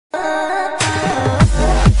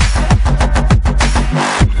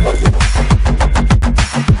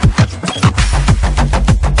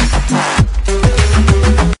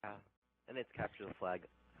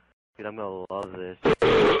love this.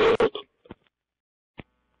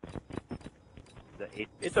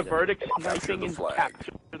 It's a verdict sniping and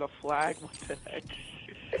capture the flag. What the heck?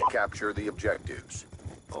 Capture the objectives.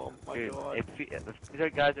 Oh my Dude, god. if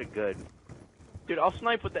these guys are good. Dude, I'll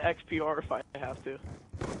snipe with the XPR if I have to.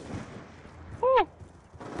 Woo!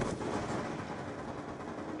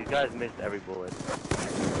 These guys missed every bullet.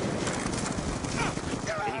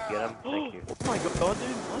 Can you get him? Thank you. Oh my god,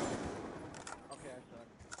 dude, what? Okay, I saw.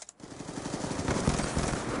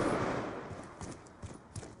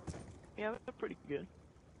 Yeah, they're pretty good.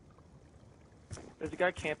 There's a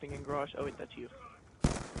guy camping in garage. Oh wait, that's you. I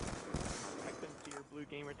couldn't see your blue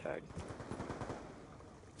gamer tag.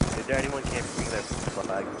 Is there anyone camping their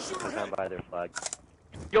flag? Because I'm by their flag.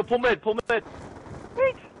 Yo, pull mid, pull mid!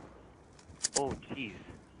 Wait! Oh, jeez.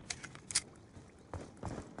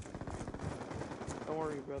 Don't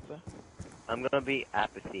worry about that. I'm gonna be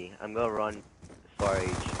apathy. I'm gonna run Star Age.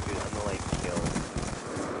 Dude, I'm gonna like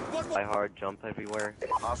kill. I hard jump everywhere.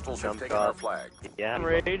 Hostiles Jump have taken shot. our flag. Yeah.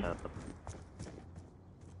 Raid.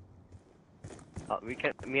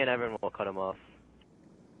 Me and Evan will cut him off.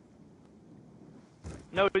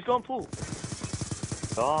 No, he's going pool.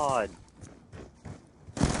 God.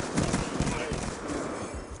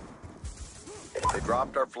 They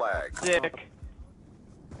dropped our flag. Sick.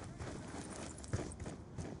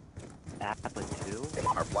 Appa 2?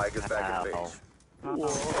 Our flag is back at base.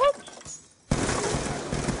 What?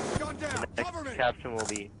 The next caption will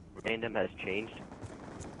be random has changed.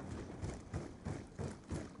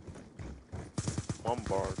 One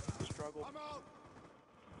bar. Struggle.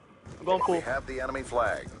 I'm going pool. We have the enemy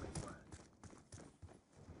flag.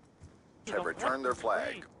 Have returned their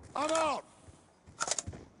flag. I'm out!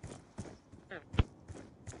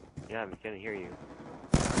 Yeah, I can't hear you.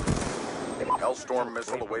 Hellstorm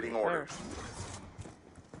missile awaiting orders.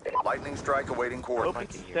 Lightning strike awaiting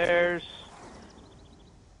coordinates. Open stairs.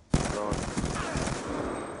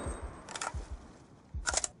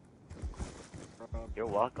 You're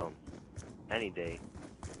welcome. Any day.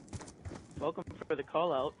 Welcome for the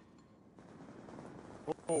call out.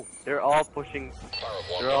 Oh, they're all pushing.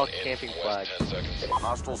 They're all camping flags.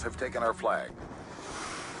 Hostiles have taken our flag.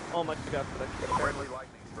 Oh my god, Friendly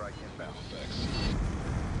lightning strike inbound.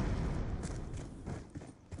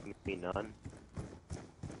 Me none.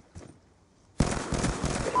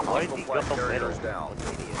 Hostile flag carriers down.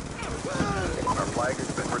 Our flag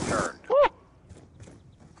has been returned.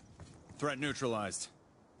 Threat neutralized.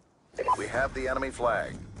 We have the enemy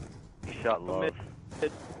flag. You shot love.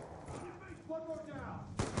 Good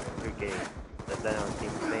game. That on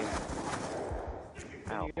team's name.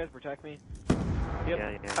 Can you guys protect me?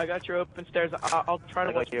 Yep. Yeah. I got your open stairs. I'll try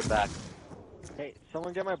to watch your back. Hey,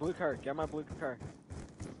 someone get my blue card. Get my blue card.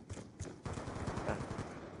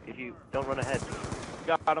 If you don't run ahead.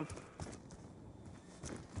 Got him.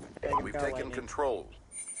 We've taken control.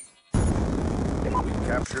 We've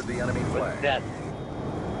captured the enemy flag. What's that?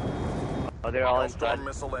 Oh, they're all inside. Hellstorm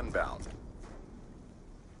missile inbound.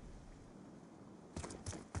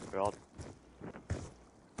 They're all.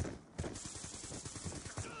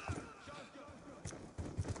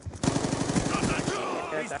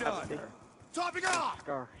 He's done. Topping off!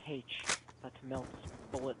 Scar H. That melts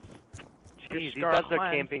bullets. Jeez, these guys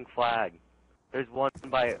are camping flag. There's one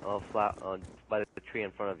by by the tree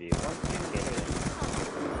in front of you.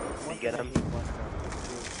 You get him?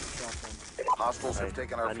 Hostiles have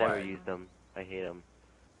taken our I flag. never used them. I hate him.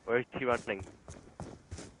 Where is he running?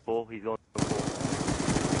 Bull, he's going to bull.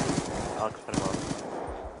 I'll cut him off.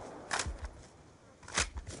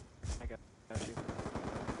 I got you.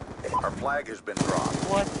 Our flag has been dropped.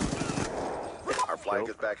 What? Our flag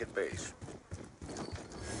is back at base.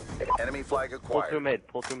 Enemy flag Pull acquired. through mid,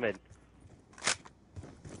 pull through mid.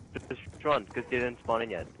 Just run, because they didn't spawn in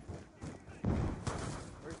yet.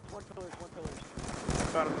 Where's one pillars, one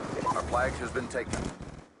pillars. Got him. Our flag has been taken.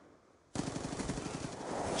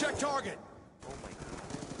 Check target! Oh my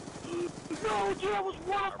god. No, dude, I was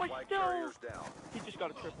one off Our my flag stove. carriers down. He just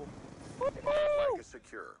got a triple. Our flag is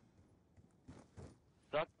secure.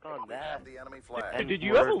 Suck on We that. have the enemy flag. And Did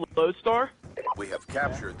you have a lodestar? We have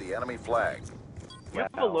captured the enemy flag. You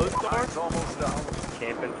have a lodestar? It's almost done.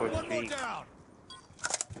 Camping for One more streak. down!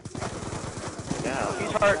 Yeah.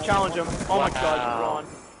 He's hurt. Challenge him. Oh my god, Wow. you're on.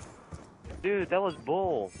 Dude, that was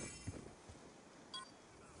bull.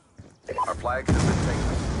 Our flag has been taken.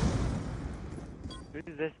 Who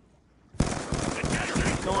is this?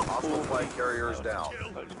 He's going Hostile pool. flag carriers down.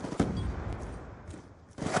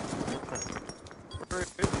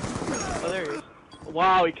 Oh, there he is.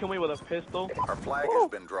 Wow, he killed me with a pistol. Our flag has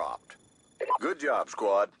been dropped. Good job,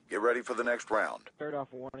 squad. Get ready for the next round. Start off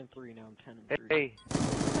 1 and 3, now I'm 10 and 3. Hey.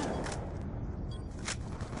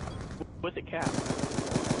 with the cap.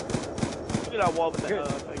 Look at that wall with the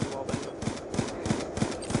wall with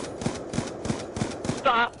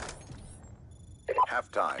Stop!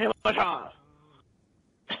 Halftime. Hamilton!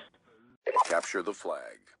 Capture the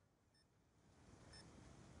flag.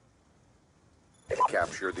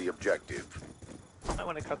 Capture the objective. I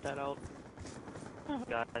want to cut that out.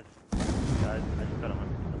 Guys, I just got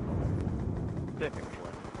 100%. Sick.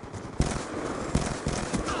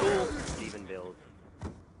 Cool. Steven builds.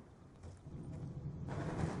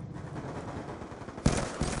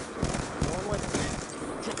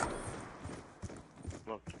 I'm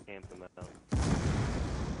gonna camp them out.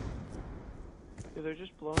 Dude, they're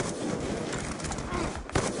just blowing.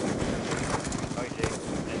 Alright, Jake.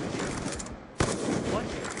 What?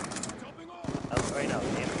 Right now,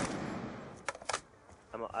 damn it.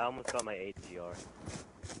 I almost got my ATR.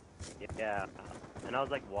 Yeah, and I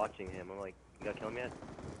was like watching him. I'm like, you gotta kill him yet?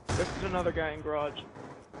 There's another guy in garage.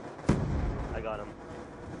 I got him.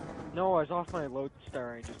 No, I was off my load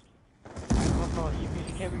star. I just. Oh, no, you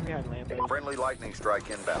can't be behind Lambos. Friendly lightning strike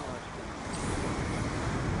inbound.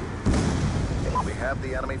 We have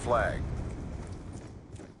the enemy flag.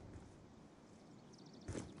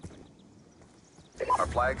 Our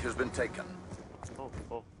flag has been taken.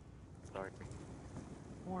 Oh, sorry.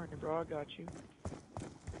 Warren, bro, I got you.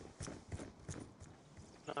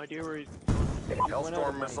 No idea where he's.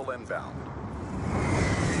 Hellstorm missile inbound.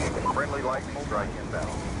 Friendly lightning strike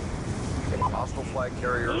inbound. Hostile flag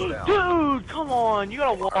carriers down. Dude, come on, you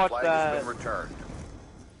gotta Our watch flag that. has been returned.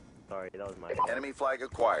 Sorry, that was my fault. Enemy flag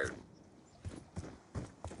acquired.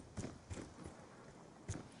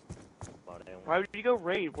 Why would you go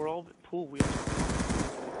raid? We're all pool wheels.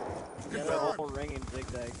 Yeah, that whole ring and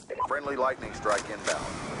zigzag. Friendly lightning strike inbound.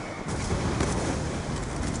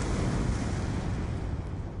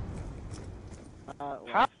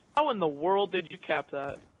 How in the world did you cap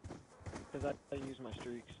that? Because I use my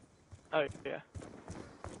streaks. Oh, yeah.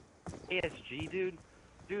 ASG, dude?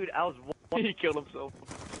 Dude, I was He killed himself.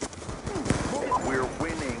 We're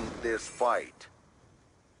winning this fight.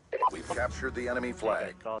 We've captured the enemy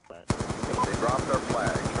flag. I saw that. They dropped our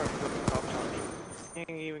flag. He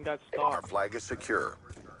ain't even got Our stopped. flag is secure.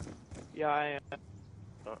 Yeah, I am.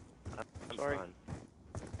 I'm Sorry. fine.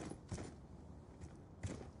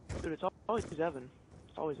 Dude, it's always Evan.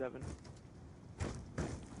 It's always Evan.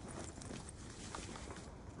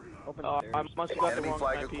 Open I stairs. must have got the Enemy wrong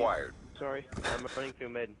flag IP. acquired. Sorry. I'm running through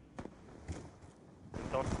mid.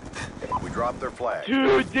 Don't. We dropped their flag.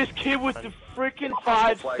 Dude, this kid with the freaking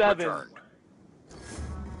Hostile flag 5.7 returned.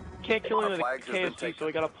 can't kill him Our with a flag has been KFC, taken. so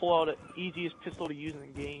we gotta pull out the easiest pistol to use in the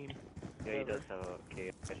game. Yeah, he does have a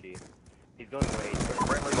KFC. He's going raid.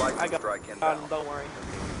 Friendly I lightning got strike him, inbound. don't worry.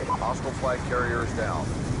 Hostile flag carriers down.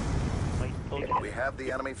 Okay. We have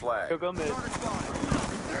the enemy flag. Go mid.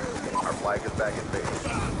 Our flag is back in base.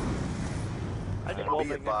 I just Be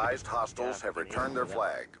wallbanged advised, hostiles have returned their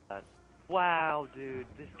flag. Wow, dude,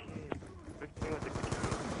 this kid. Freaking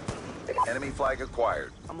with the Enemy flag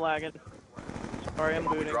acquired. I'm lagging. Sorry, I'm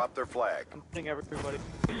We booting. dropped their flag. I'm booting everybody.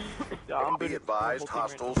 Yeah, I'm Be booting advised, the whole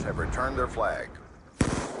team hostiles have returned their flag.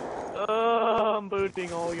 right now. I'm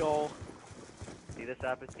booting all y'all. See this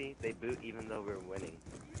apathy? They boot even though we're winning.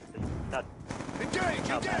 This is not Engage!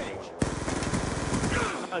 how bad Engage! it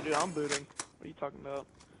Oh, dude, I'm booting. What are you talking about?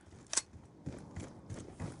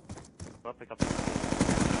 I'll pick up.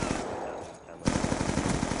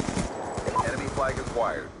 Enemy flag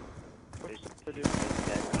acquired. What's to do?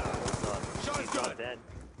 He's not dead.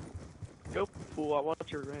 Go, fool. I want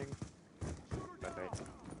your ring. Alright.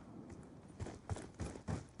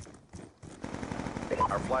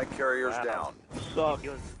 Our flag carriers Wow. down. Suck.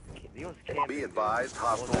 He was camping. Be advised,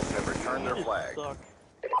 hostiles have returned their flag. Suck.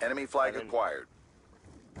 Enemy flag acquired.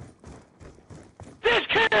 This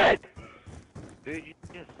kid! Dude, you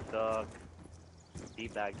just suck.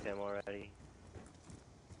 Debagged him already.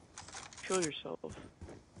 Kill yourself.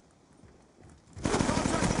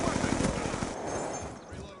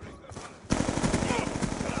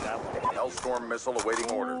 That one. Hellstorm missile awaiting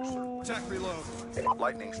orders. Tech reload.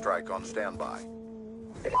 Lightning strike on standby.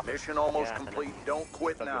 Mission almost Yeah, complete. Don't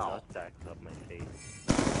quit Fucking now. nutsack's up my face.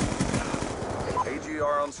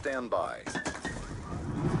 AGR on standby.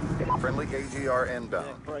 Friendly AGR Yeah,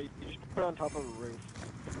 inbound. right. You just put it on top of a roof.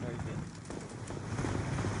 No, you didn't.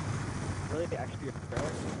 Really? The XP,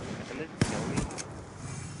 right? Can this kill me?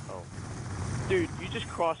 Oh. Dude, you just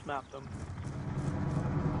cross-mapped them.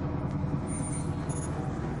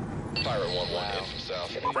 Fire 1-1 from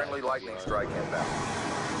south. Friendly lightning strike inbound.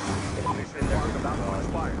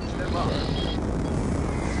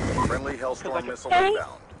 Friendly Hellstorm missile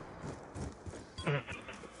inbound.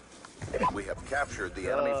 We have captured the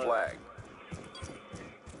enemy flag.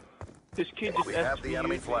 This kid just We have the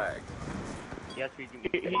enemy SPU'd me. flag. Yes, we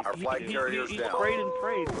do. Our flag carrier's he down. sprayed and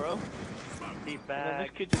prayed, bro. And then Teabag. this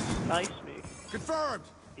kid just sniped me. Confirmed.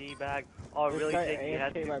 Teabag. Oh, This really, guy Jake? You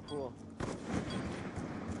had AFK to. by pool.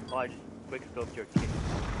 Oh, I just quick scoped your kid.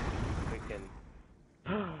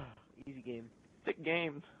 Freaking. Easy game. Sick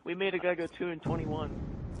game. We made a guy go 2-21.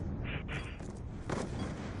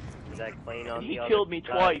 Is that Clay on And the he other killed me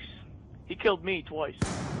side? twice. He killed me twice.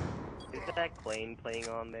 Is that Clay playing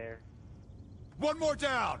on there? One more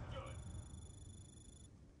down.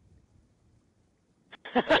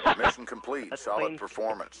 Mission complete. That's Solid plain-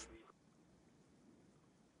 performance.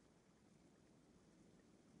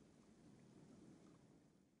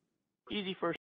 Easy first.